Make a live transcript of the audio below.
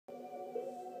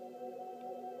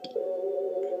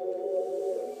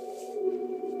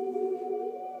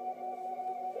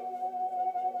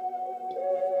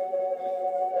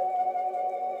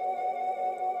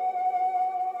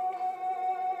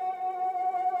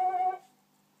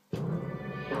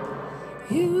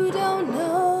You don't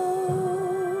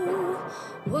know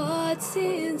what's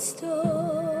in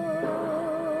store,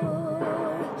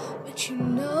 but you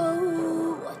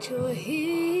know what you're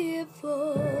here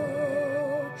for.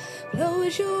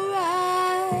 Close your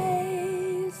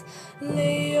eyes,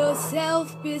 lay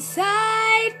yourself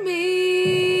beside me.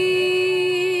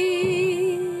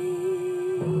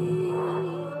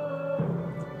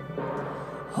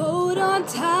 Hold on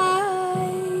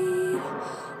tight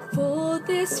for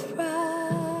this ride.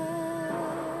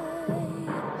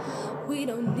 We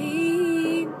don't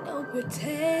need no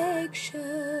protection.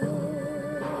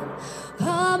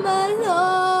 Come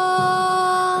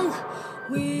along,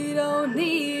 we don't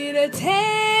need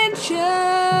attention.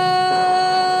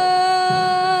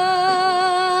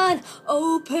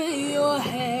 Open your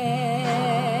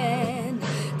hand,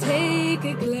 take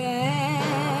a glass.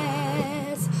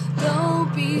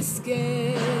 Don't be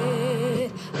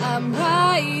scared, I'm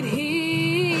right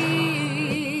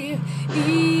here.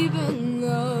 Even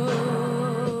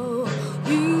though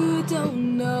you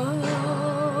don't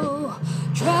know,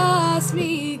 trust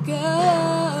me,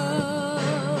 girl.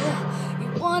 You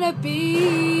wanna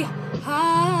be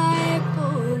high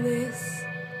for this.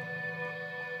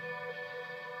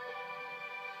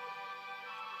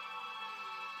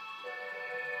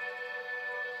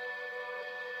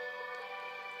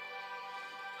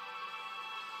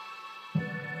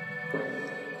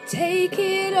 Take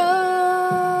it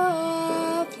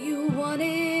off, you want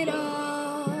it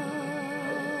off,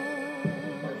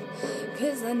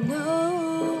 'cause I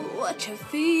know what you're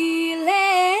feeling.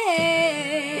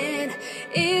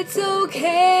 It's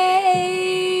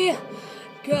okay,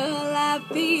 girl, I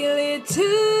feel it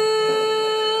too.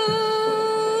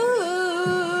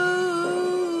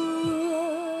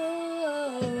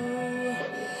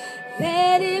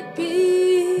 Let it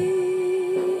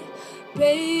be,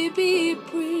 baby,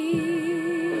 breathe.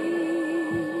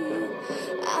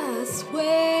 I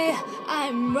swear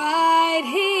I'm right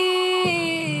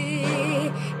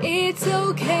here. It's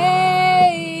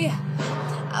okay,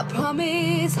 I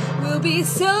promise we'll be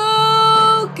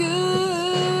so good.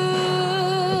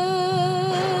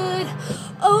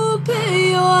 Open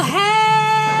your hand,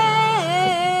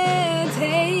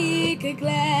 take a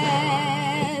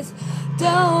glass.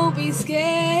 Don't be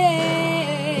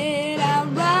scared,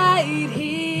 I'm right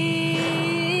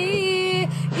here.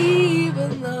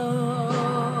 Even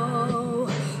though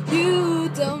you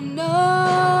don't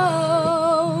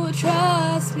know,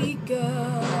 trust me,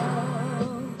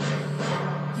 girl.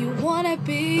 You wanna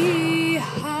be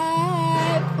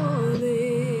high for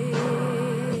this.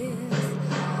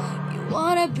 You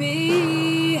wanna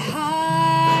be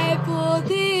high for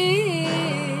this.